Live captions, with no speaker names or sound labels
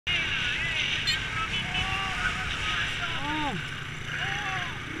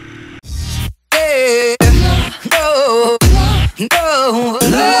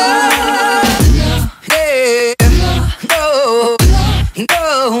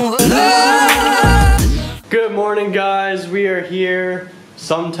Good morning, guys. We are here,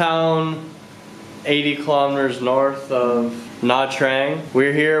 some town 80 kilometers north of Nha Trang.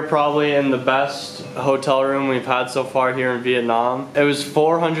 We're here probably in the best hotel room we've had so far here in Vietnam. It was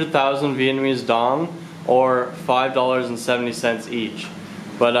 400,000 Vietnamese dong, or $5.70 each.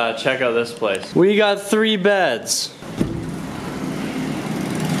 But check out this place. We got 3 beds.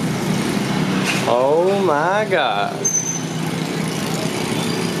 Oh my God.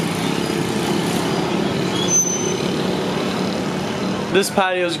 This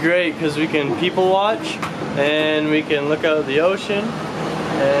patio is great because we can people watch and we can look out at the ocean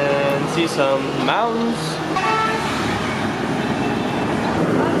and see some mountains.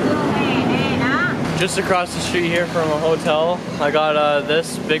 Just across the street here from a hotel, I got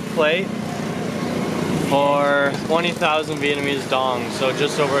this big plate for 20,000 Vietnamese dong, so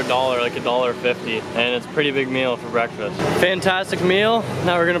just over $1, like $1.50, and it's a pretty big meal for breakfast. Fantastic meal.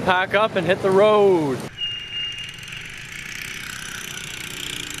 Now we're gonna pack up and hit the road.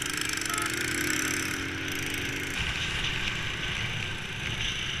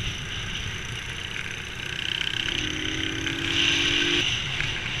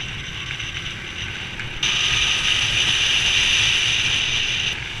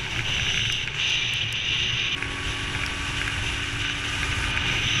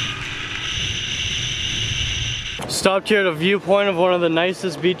 Stopped here at a viewpoint of one of the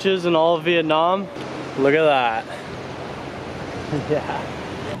nicest beaches in all of Vietnam. Look at that. Yeah.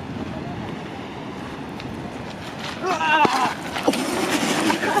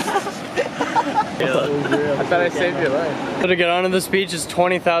 I thought I saved your life. So to get onto this beach is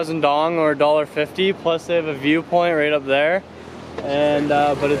 20,000 dong, or $1.50, plus they have a viewpoint right up there. And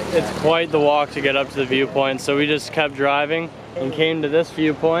but it's quite the walk to get up to the viewpoint, so we just kept driving and came to this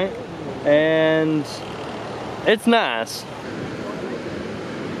viewpoint, and it's nice.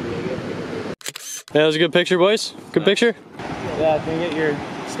 Yeah, that was a good picture, boys. Good picture? Yeah, can you get your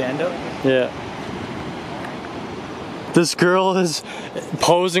stand up? Yeah. This girl is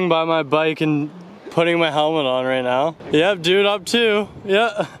posing by my bike and putting my helmet on right now. Yep, dude, up too.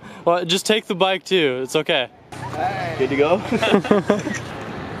 Yeah. Well, just take the bike too. It's okay. Hey. Good to go?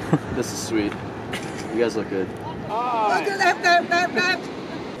 This is sweet. You guys look good.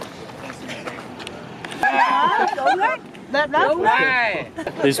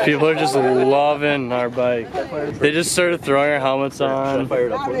 These people are just loving our bike. They just started throwing our helmets on,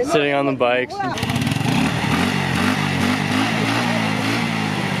 sitting on the bikes.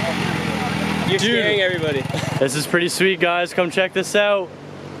 You're scaring everybody. This is pretty sweet, guys. Come check this out.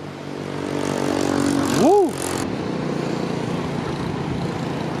 Woo!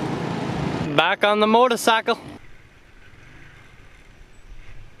 Back on the motorcycle.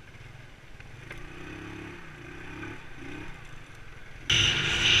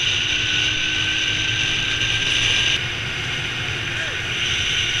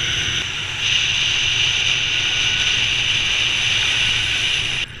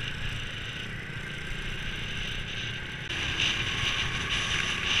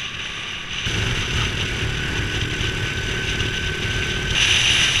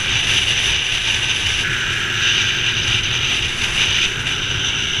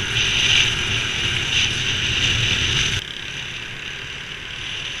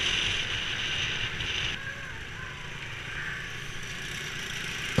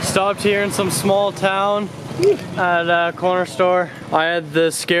 Stopped here in some small town at a corner store. I had the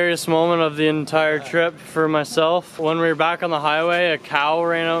scariest moment of the entire trip for myself. When we were back on the highway, a cow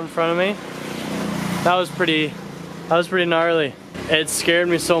ran out in front of me. That was pretty gnarly. It scared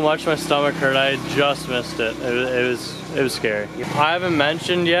me so much my stomach hurt. I just missed it. It was scary. I haven't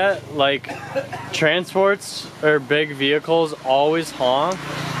mentioned yet, like, transports or big vehicles always honk,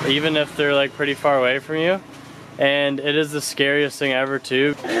 even if they're like pretty far away from you. And it is the scariest thing ever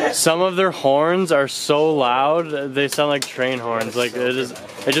too. Some of their horns are so loud, they sound like train horns. Like it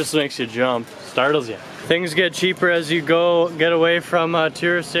just makes you jump, startles you. Things get cheaper as you get away from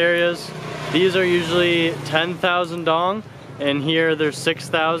tourist areas. These are usually 10,000 dong, and here they're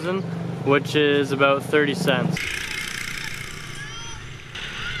 6,000, which is about 30 cents.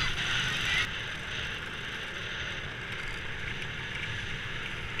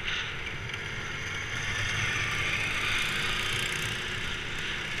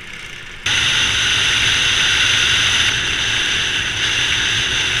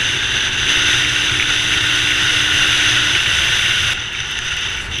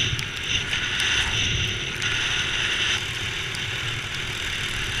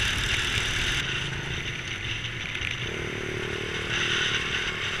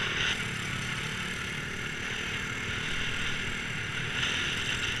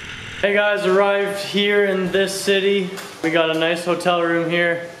 Hey guys, arrived here in this city. We got a nice hotel room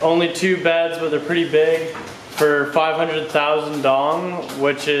here. Only 2 beds, but they're pretty big. For 500,000 dong,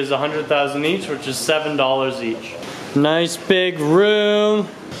 which is 100,000 each, which is $7 each. Nice big room.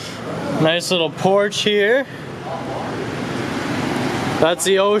 Nice little porch here. That's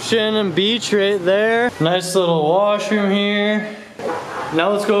the ocean and beach right there. Nice little washroom here.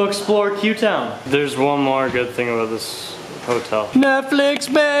 Now let's go explore Q-Town. There's one more good thing about this hotel.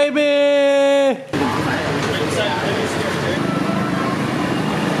 Netflix, baby!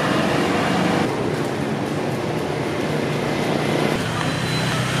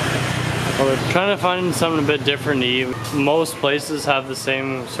 Well, we're trying to find something a bit different to eat. Most places have the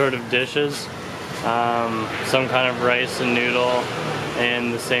same sort of dishes. Some kind of rice and noodle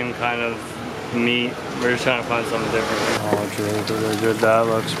and the same kind of meat. We're just trying to find something different. Oh, Drake, look how good that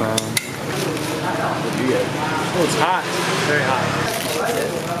looks, man. Oh, it's hot. Very hot.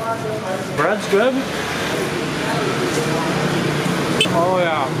 Bread's good. Oh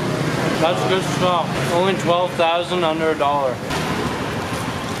yeah, that's good stuff. Only 12,000 under $1.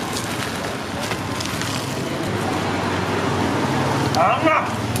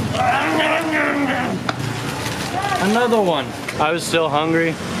 Another one. I was still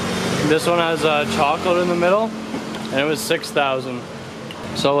hungry. This one has chocolate in the middle, and it was 6,000.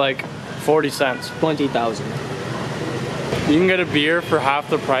 So like 40 cents. 20,000. You can get a beer for half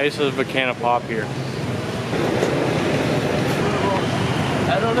the price of a can of pop here.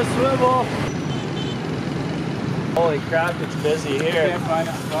 Head on a swivel. Holy crap, it's busy here.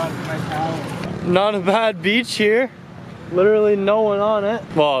 Not a bad beach here. Literally no one on it.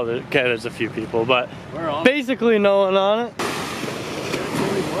 Well, okay, there's a few people, but basically no one on it.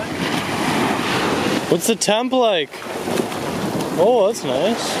 What's the temp like? Oh, that's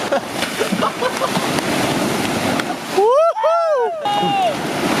nice. Woohoo!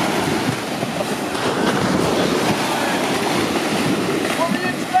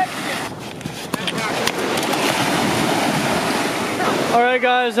 Alright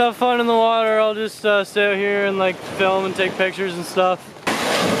guys, have fun in the water. I'll just stay out here and like film and take pictures and stuff.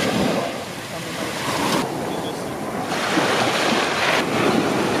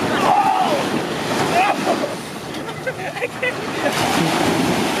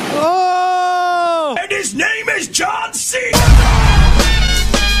 Oh! And his name is John C.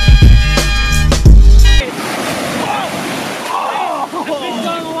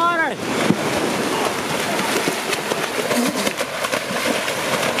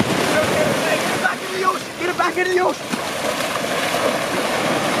 Back into the ocean!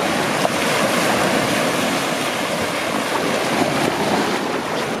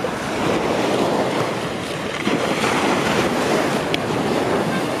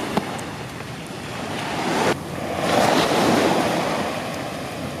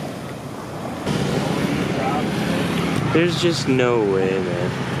 There's just no way, man.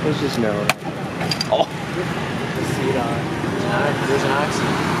 There's just no way. Oh! See it on. There's an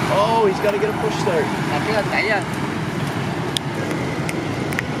accident. Oh, he's got to get a push start.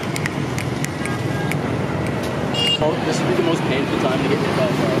 Oh, this would be the most painful time to get hit by a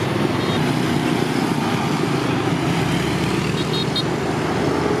car.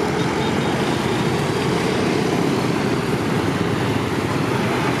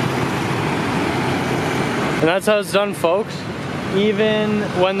 And that's how it's done, folks. Even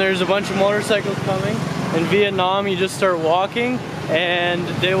when there's a bunch of motorcycles coming, in Vietnam you just start walking and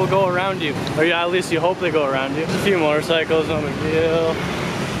they will go around you. Or yeah, at least you hope they go around you. A few motorcycles, no big deal.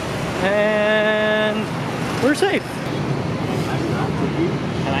 And we're safe.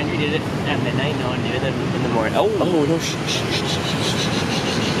 And I did it at midnight, no one did it in the morning. Oh, no,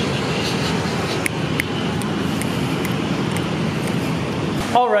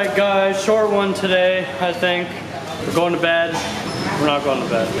 Alright guys, short one today, I think. We're going to bed. We're not going to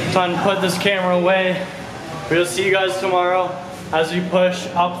bed. Time to put this camera away. We'll see you guys tomorrow as we push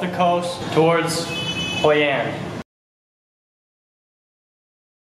up the coast towards Hoi An.